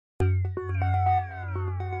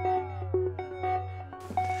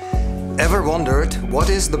Ever wondered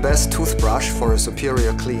what is the best toothbrush for a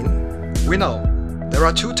superior clean? We know there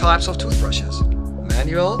are two types of toothbrushes,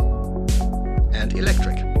 manual and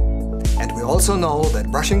electric. And we also know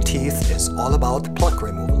that brushing teeth is all about plaque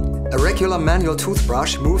removal. A regular manual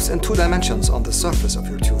toothbrush moves in 2 dimensions on the surface of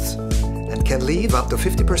your tooth and can leave up to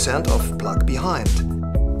 50% of plaque behind.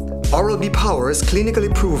 Oral-B Power is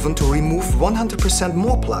clinically proven to remove 100%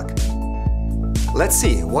 more plaque. Let's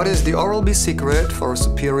see, what is the Oral-B secret for a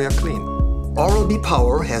superior clean? Oral-B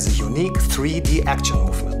Power has a unique 3D action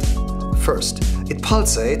movement. First, it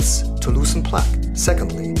pulsates to loosen plaque.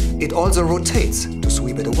 Secondly, it also rotates to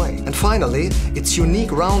sweep it away. And finally, its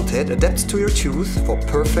unique round head adapts to your tooth for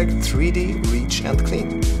perfect 3D reach and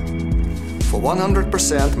clean. For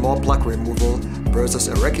 100% more plaque removal versus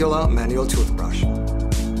a regular manual toothbrush.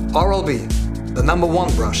 Oral-B, the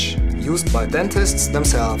 #1 brush used by dentists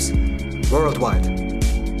themselves worldwide.